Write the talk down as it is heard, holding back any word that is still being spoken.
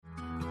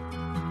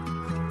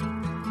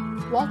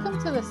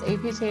Welcome to this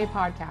APTA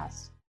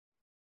podcast.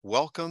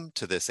 Welcome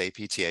to this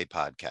APTA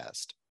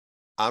podcast.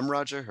 I'm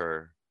Roger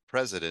Herr,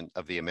 President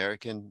of the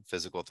American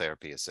Physical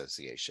Therapy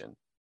Association,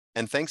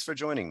 and thanks for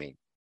joining me.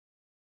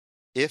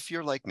 If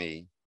you're like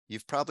me,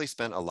 you've probably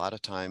spent a lot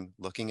of time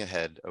looking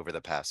ahead over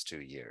the past 2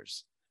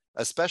 years,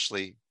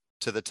 especially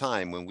to the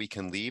time when we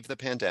can leave the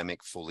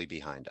pandemic fully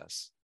behind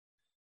us.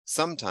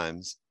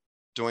 Sometimes,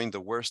 during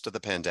the worst of the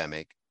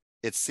pandemic,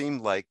 it seemed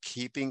like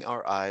keeping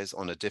our eyes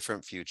on a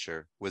different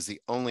future was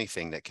the only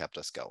thing that kept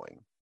us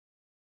going.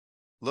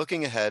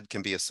 Looking ahead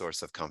can be a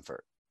source of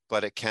comfort,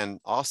 but it can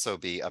also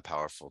be a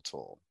powerful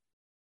tool.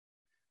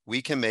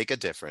 We can make a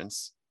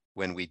difference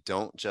when we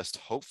don't just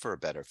hope for a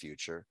better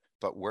future,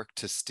 but work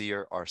to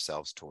steer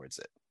ourselves towards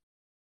it.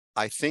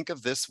 I think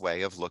of this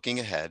way of looking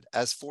ahead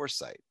as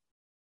foresight.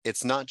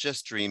 It's not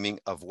just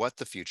dreaming of what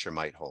the future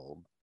might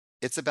hold.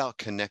 It's about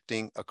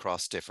connecting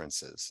across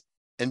differences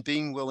and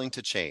being willing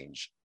to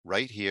change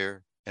right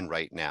here and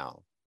right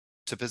now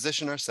to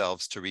position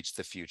ourselves to reach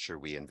the future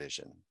we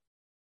envision.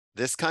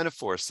 This kind of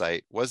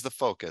foresight was the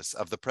focus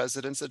of the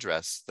President's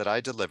address that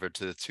I delivered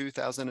to the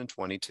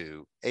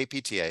 2022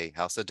 APTA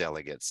House of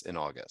Delegates in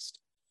August.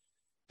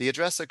 The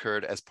address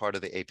occurred as part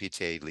of the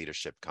APTA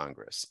Leadership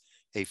Congress,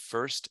 a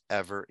first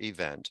ever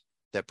event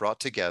that brought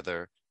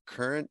together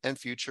current and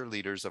future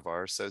leaders of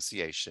our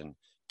association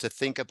to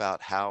think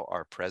about how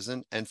our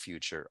present and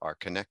future are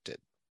connected.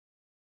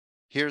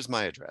 Here's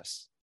my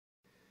address.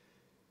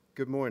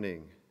 Good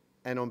morning,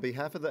 and on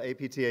behalf of the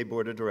APTA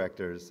Board of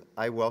Directors,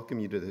 I welcome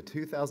you to the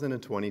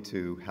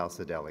 2022 House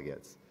of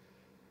Delegates,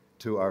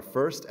 to our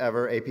first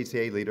ever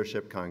APTA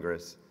Leadership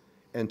Congress,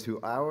 and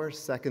to our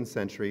second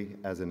century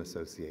as an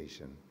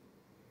association.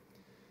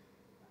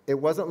 It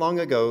wasn't long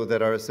ago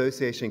that our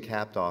association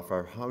capped off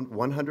our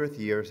 100th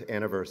year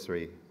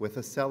anniversary with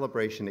a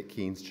celebration at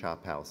Keen's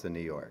Chop House in New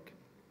York.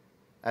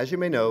 As you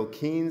may know,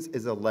 Keen's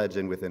is a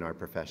legend within our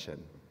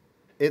profession.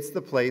 It's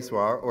the place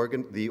where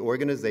the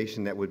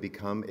organization that would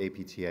become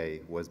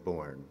APTA was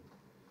born.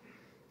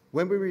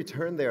 When we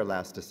returned there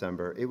last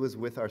December, it was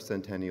with our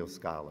Centennial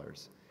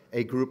Scholars,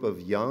 a group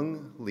of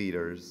young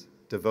leaders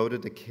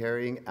devoted to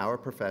carrying our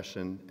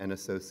profession and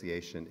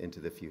association into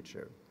the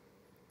future.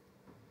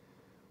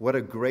 What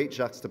a great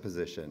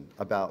juxtaposition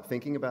about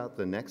thinking about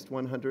the next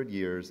 100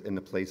 years in the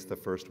place the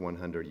first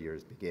 100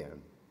 years began.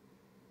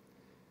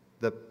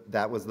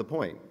 That was the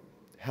point.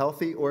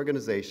 Healthy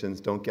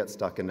organizations don't get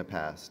stuck in the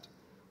past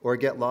or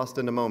get lost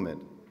in the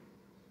moment.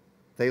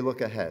 They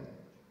look ahead.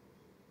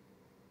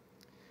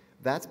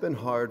 That's been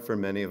hard for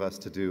many of us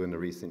to do in the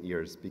recent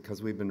years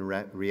because we've been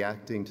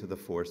reacting to the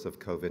force of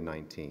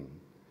COVID-19.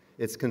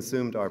 It's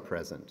consumed our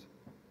present.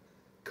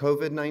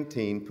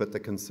 COVID-19 put the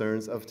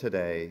concerns of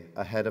today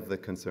ahead of the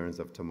concerns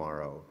of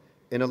tomorrow,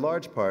 in a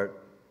large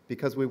part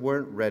because we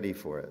weren't ready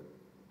for it.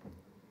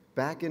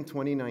 Back in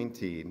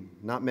 2019,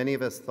 not many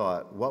of us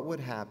thought what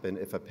would happen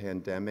if a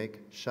pandemic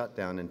shut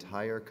down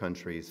entire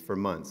countries for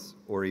months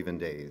or even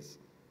days.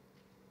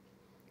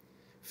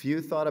 Few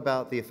thought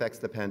about the effects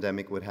the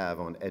pandemic would have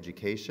on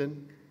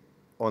education,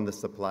 on the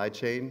supply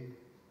chain,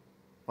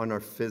 on our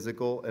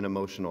physical and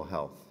emotional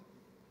health.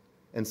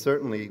 And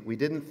certainly, we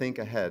didn't think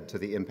ahead to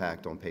the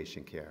impact on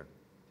patient care.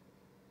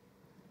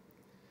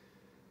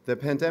 The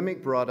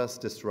pandemic brought us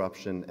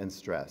disruption and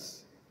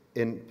stress,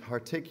 in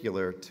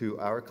particular to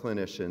our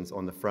clinicians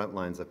on the front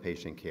lines of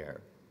patient care.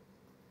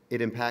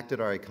 It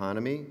impacted our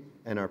economy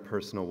and our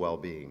personal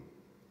well-being.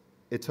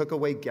 It took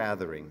away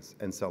gatherings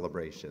and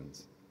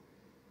celebrations.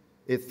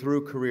 It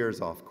threw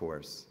careers off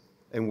course,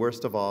 and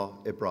worst of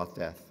all, it brought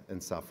death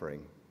and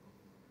suffering.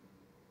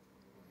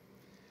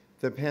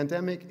 The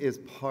pandemic is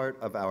part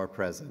of our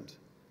present,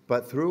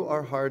 but through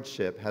our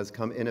hardship has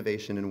come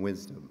innovation and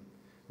wisdom.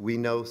 We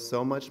know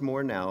so much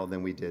more now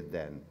than we did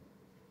then.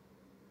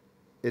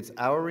 It's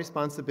our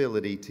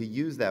responsibility to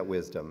use that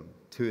wisdom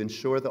to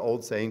ensure the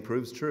old saying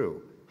proves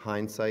true: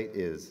 hindsight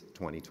is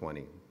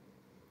 20/20.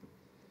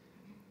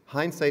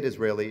 Hindsight is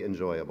rarely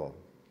enjoyable.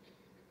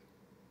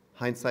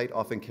 Hindsight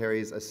often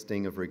carries a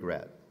sting of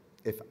regret.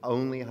 If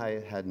only I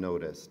had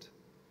noticed.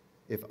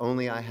 If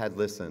only I had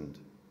listened.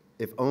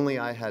 If only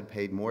I had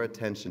paid more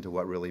attention to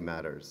what really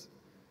matters.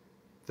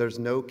 There's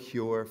no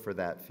cure for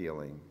that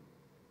feeling.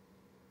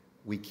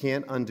 We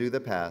can't undo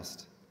the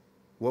past.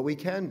 What we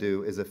can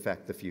do is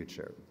affect the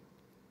future.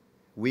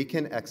 We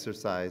can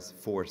exercise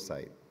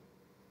foresight.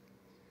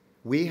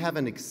 We have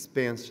an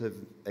expansive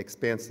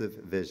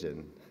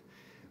vision.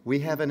 We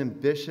have an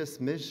ambitious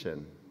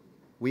mission.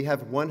 We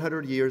have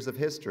 100 years of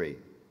history.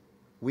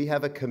 We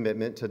have a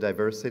commitment to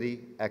diversity,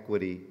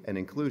 equity, and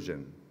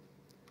inclusion.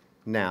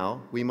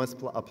 Now, we must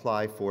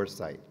apply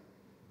foresight.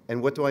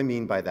 And what do I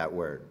mean by that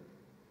word?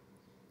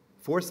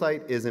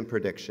 Foresight isn't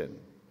prediction.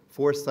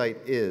 Foresight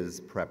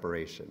is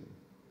preparation.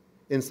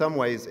 In some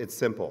ways, it's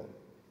simple.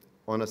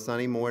 On a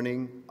sunny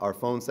morning, our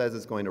phone says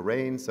it's going to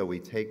rain, so we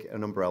take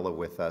an umbrella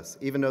with us,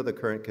 even though the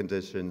current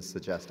conditions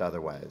suggest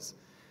otherwise.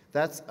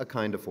 That's a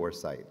kind of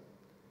foresight.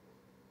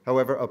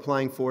 However,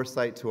 applying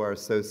foresight to our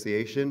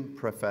association,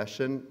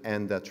 profession,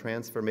 and the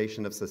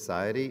transformation of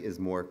society is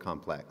more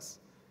complex.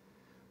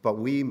 but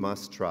we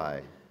must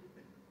try.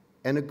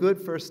 And a good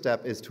first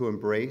step is to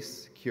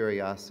embrace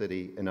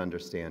curiosity and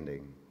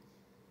understanding.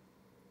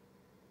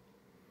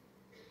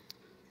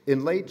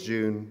 In late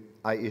June,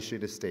 I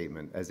issued a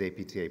statement as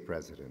APTA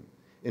president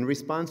in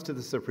response to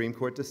the Supreme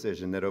Court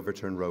decision that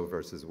overturned Roe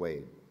versus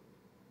Wade.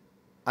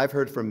 I've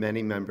heard from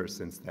many members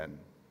since then.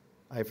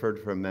 I've heard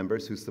from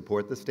members who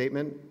support the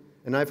statement,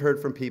 and I've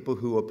heard from people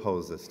who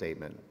oppose the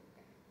statement.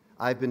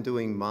 I've been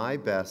doing my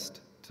best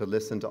to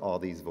listen to all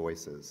these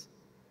voices.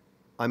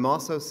 I'm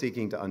also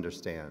seeking to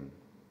understand,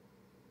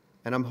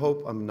 and I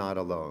hope I'm not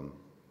alone.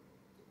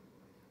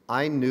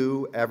 I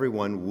knew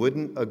everyone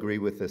wouldn't agree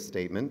with this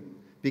statement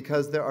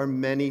because there are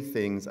many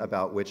things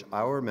about which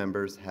our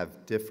members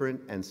have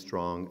different and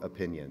strong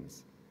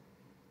opinions.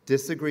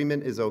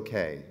 Disagreement is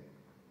okay,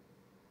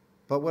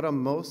 but what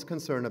I'm most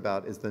concerned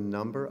about is the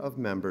number of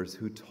members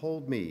who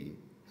told me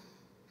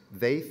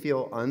they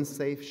feel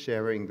unsafe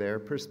sharing their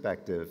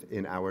perspective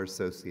in our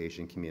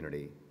association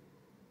community.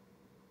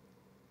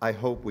 I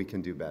hope we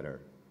can do better.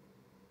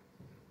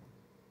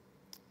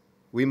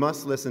 We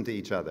must listen to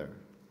each other.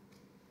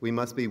 We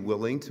must be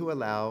willing to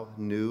allow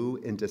new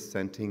and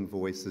dissenting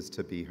voices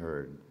to be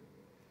heard.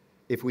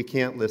 If we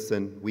can't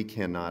listen, we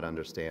cannot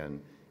understand,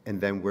 and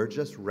then we're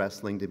just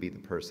wrestling to be the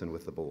person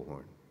with the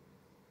bullhorn.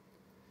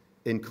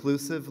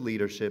 Inclusive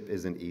leadership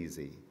isn't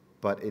easy,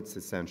 but it's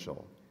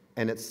essential,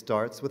 and it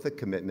starts with a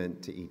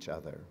commitment to each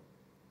other.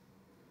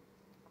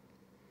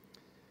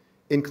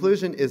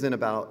 Inclusion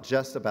isn't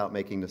just about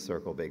making the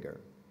circle bigger.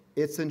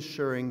 It's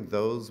ensuring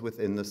those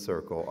within the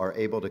circle are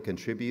able to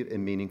contribute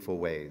in meaningful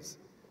ways.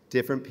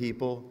 Different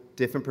people,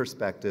 different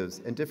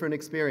perspectives, and different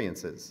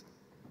experiences.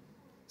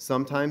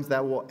 Sometimes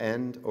that will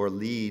end or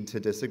lead to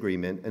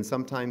disagreement, and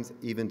sometimes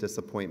even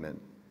disappointment.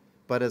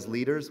 But as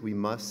leaders, we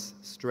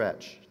must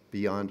stretch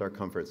beyond our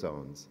comfort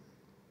zones.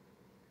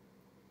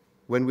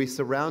 When we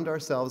surround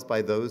ourselves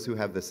by those who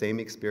have the same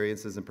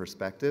experiences and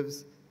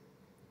perspectives,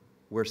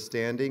 we're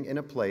standing in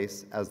a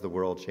place as the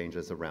world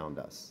changes around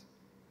us.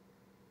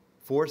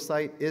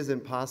 Foresight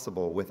isn't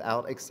possible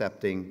without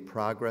accepting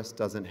progress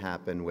doesn't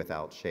happen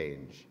without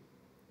change.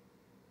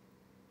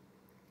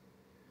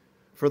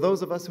 For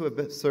those of us who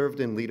have served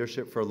in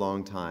leadership for a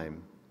long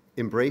time,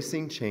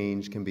 embracing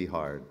change can be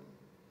hard.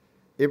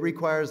 It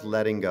requires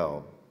letting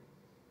go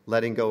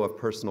of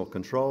personal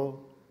control,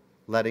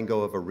 letting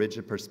go of a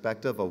rigid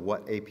perspective of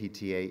what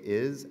APTA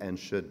is and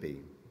should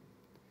be.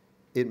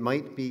 It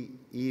might be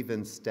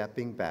even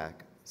stepping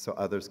back so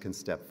others can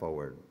step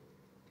forward.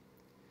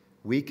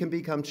 We can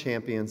become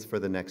champions for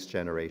the next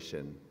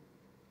generation.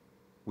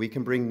 We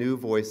can bring new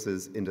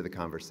voices into the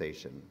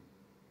conversation.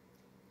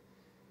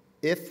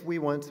 If we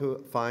want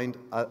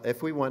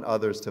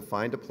others to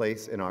find a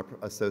place in our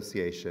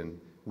association,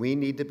 we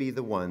need to be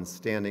the ones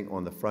standing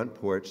on the front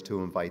porch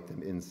to invite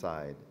them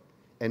inside.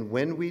 And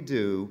when we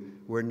do,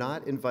 we're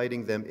not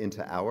inviting them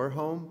into our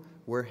home,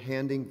 we're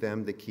handing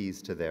them the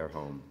keys to their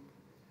home.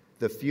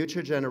 The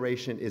future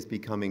generation is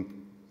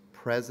becoming the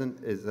present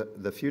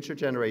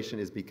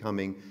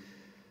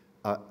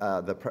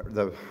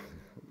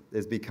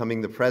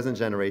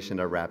generation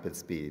at rapid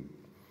speed.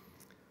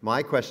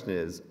 My question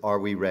is, are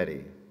we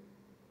ready?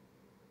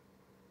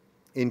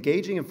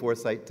 Engaging in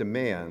foresight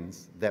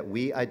demands that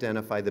we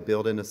identify the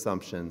built-in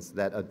assumptions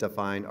that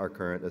define our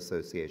current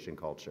association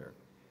culture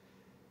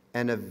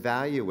and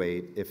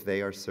evaluate if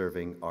they are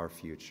serving our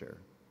future.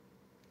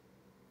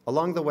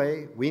 Along the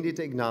way, we need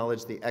to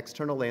acknowledge the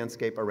external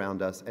landscape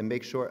around us and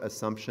make sure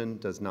assumption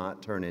does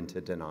not turn into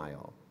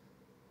denial.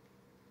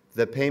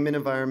 The payment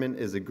environment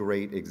is a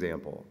great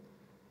example.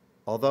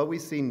 Although we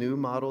see new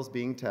models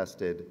being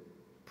tested,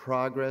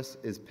 progress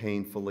is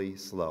painfully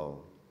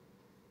slow.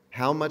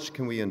 How much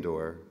can we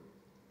endure?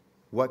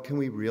 What can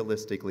we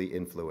realistically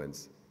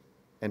influence?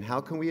 And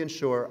how can we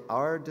ensure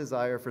our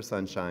desire for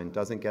sunshine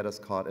doesn't get us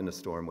caught in a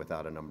storm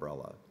without an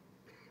umbrella?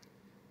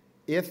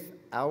 If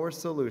our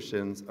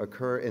solutions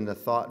occur in the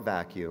thought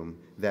vacuum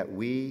that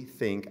we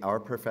think our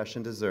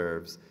profession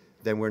deserves,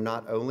 then we're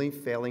not only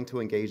failing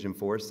to engage in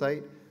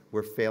foresight,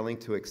 we're failing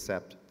to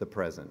accept the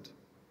present.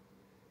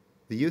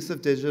 The use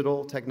of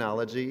digital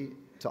technology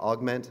to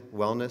augment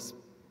wellness,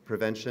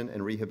 prevention,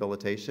 and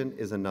rehabilitation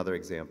is another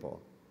example.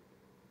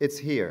 It's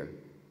here,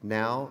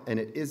 now, and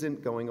it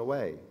isn't going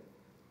away.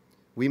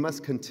 We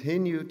must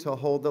continue to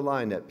hold the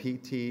line that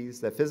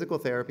physical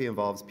therapy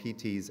involves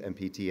PTs and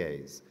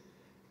PTAs,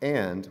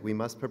 and we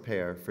must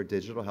prepare for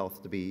digital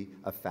health to be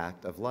a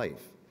fact of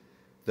life,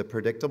 the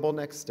predictable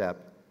next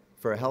step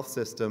for a health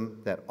system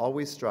that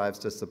always strives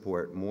to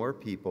support more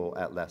people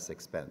at less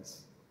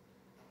expense.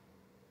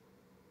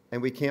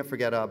 And we can't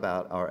forget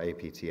about our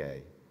APTA.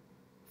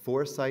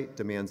 Foresight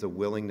demands a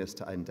willingness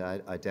to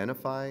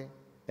identify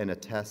and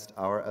attest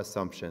our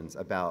assumptions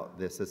about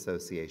this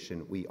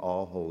association we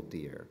all hold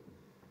dear.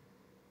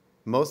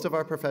 Most of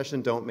our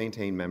profession don't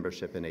maintain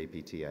membership in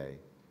APTA.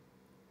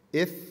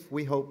 If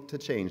we hope to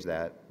change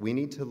that, we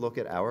need to look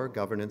at our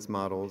governance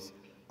models,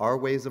 our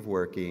ways of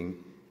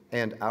working,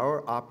 and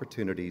our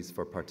opportunities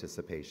for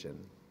participation.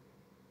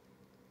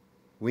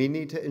 We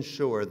need to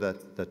ensure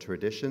that the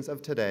traditions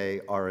of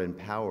today are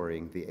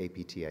empowering the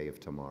APTA of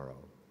tomorrow.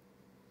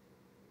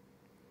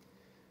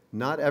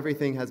 Not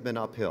everything has been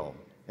uphill,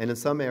 and in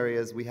some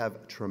areas we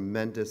have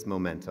tremendous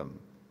momentum.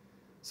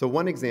 So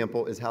one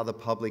example is how the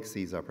public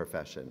sees our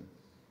profession.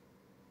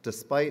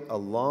 Despite a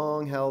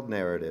long-held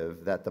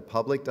narrative that the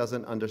public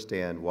doesn't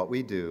understand what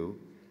we do,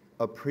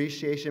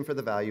 appreciation for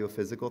the value of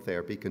physical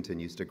therapy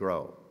continues to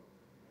grow.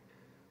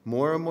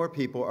 More and more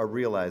people are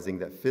realizing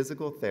that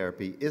physical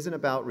therapy isn't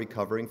about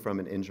recovering from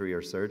an injury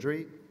or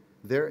surgery.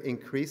 They're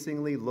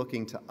increasingly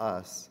looking to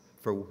us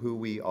for who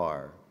we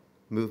are,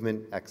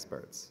 movement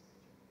experts.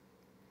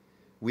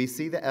 We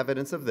see the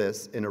evidence of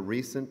this in a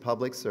recent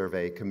public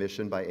survey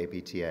commissioned by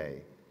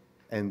APTA,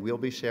 and we'll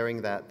be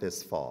sharing that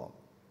this fall.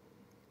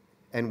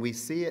 And we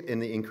see it in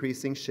the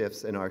increasing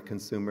shifts in our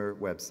consumer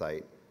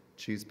website,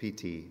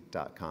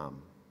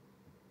 choosept.com.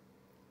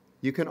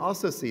 You can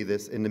also see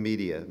this in the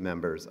media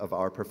members of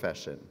our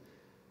profession,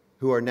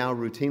 who are now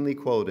routinely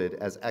quoted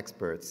as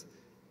experts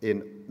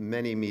in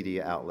many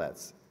media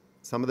outlets.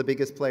 Some of the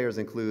biggest players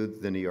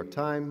include the New York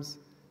Times,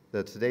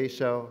 the Today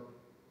Show,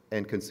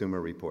 and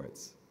Consumer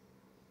Reports.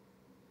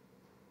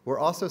 We're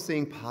also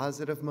seeing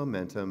positive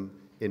momentum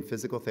in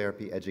physical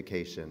therapy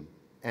education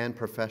and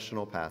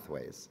professional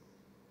pathways.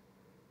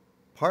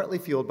 Partly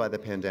fueled by the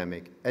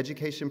pandemic,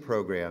 education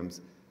programs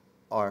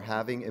are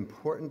having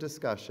important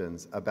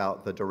discussions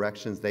about the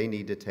directions they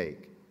need to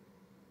take.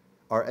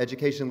 Our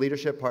Education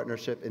Leadership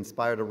Partnership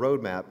inspired a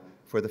roadmap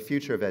for the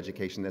future of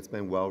education that's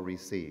been well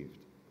received.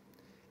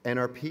 And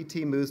our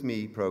PT Moves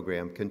Me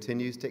program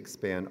continues to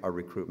expand our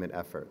recruitment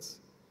efforts.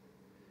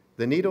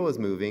 The needle is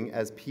moving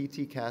as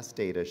PTCast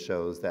data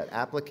shows that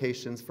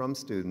applications from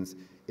students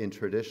in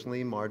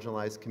traditionally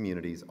marginalized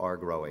communities are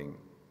growing.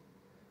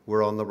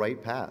 We're on the right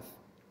path.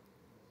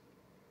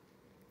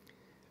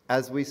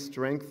 As we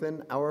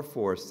strengthen our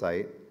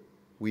foresight,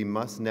 we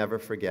must never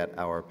forget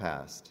our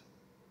past.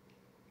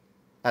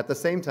 At the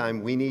same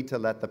time, we need to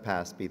let the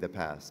past be the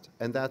past,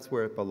 and that's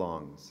where it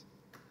belongs.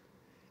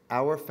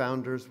 Our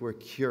founders were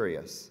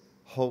curious,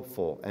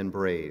 hopeful, and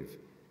brave,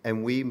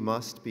 and we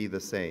must be the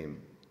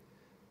same.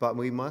 But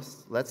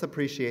let's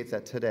appreciate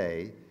that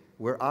today,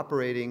 we're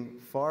operating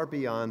far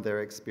beyond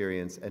their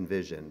experience and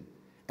vision,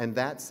 and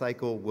that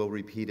cycle will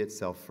repeat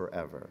itself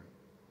forever.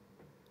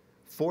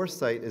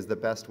 Foresight is the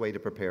best way to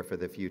prepare for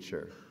the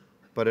future,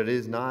 but it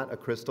is not a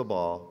crystal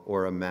ball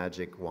or a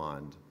magic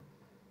wand.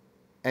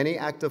 Any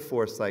act of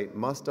foresight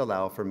must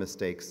allow for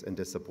mistakes and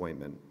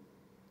disappointment.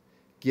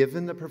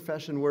 Given the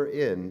profession we're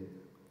in,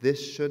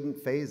 this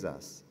shouldn't faze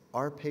us.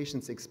 Our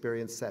patients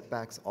experience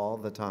setbacks all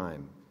the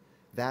time.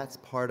 That's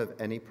part of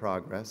any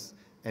progress,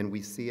 and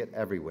we see it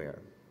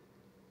everywhere.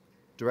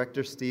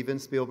 Director Steven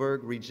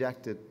Spielberg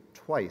rejected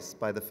twice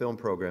by the film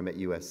program at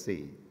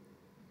USC.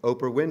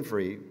 Oprah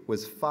Winfrey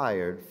was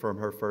fired from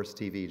her first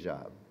TV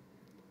job.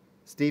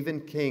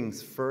 Stephen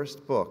King's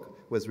first book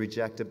was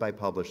rejected by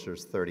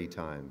publishers 30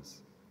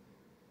 times.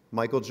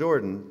 Michael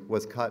Jordan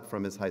was cut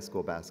from his high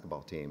school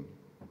basketball team.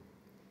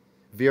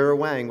 Vera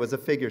Wang was a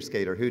figure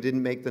skater who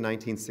didn't make the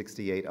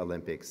 1968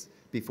 Olympics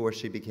before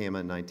she became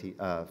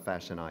a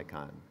fashion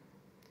icon.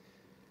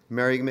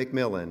 Mary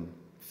McMillan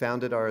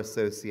founded our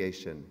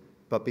association,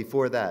 but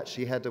before that,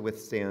 she had to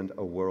withstand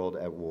a world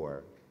at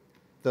war.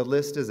 The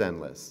list is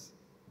endless.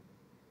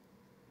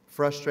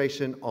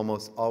 Frustration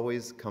almost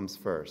always comes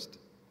first.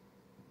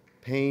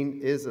 Pain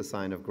is a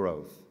sign of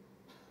growth.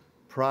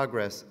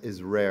 Progress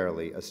is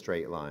rarely a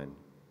straight line.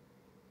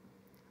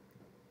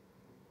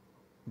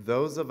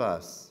 Those of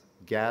us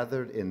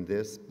gathered in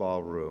this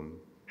ballroom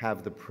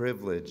have the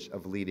privilege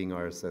of leading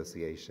our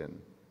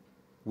association.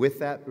 With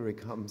that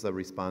becomes a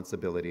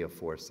responsibility of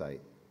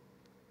foresight.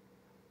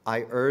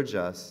 I urge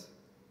us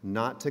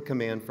not to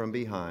command from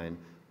behind,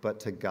 but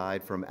to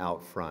guide from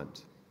out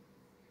front.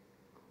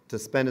 To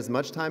spend as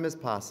much time as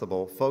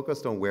possible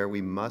focused on where we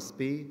must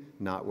be,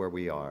 not where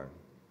we are.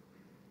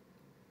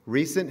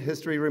 Recent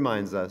history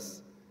reminds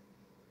us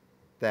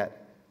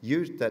that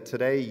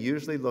today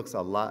usually looks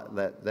a lot,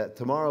 that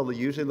tomorrow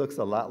usually looks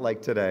a lot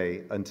like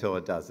today until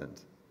it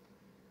doesn't.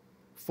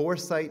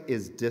 Foresight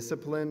is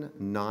discipline,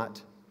 not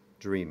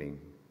dreaming.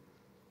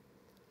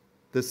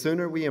 The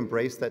sooner we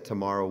embrace that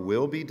tomorrow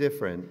will be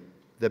different,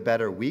 the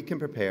better we can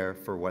prepare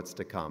for what's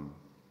to come.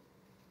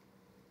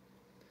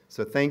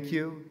 So thank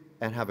you,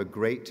 and have a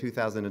great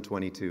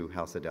 2022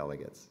 House of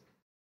Delegates.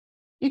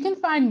 You can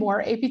find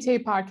more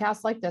APTA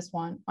podcasts like this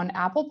one on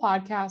Apple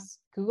Podcasts,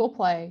 Google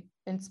Play,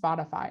 and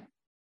Spotify,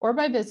 or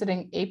by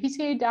visiting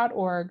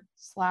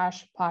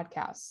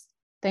apta.org/podcasts.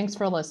 Thanks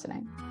for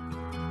listening.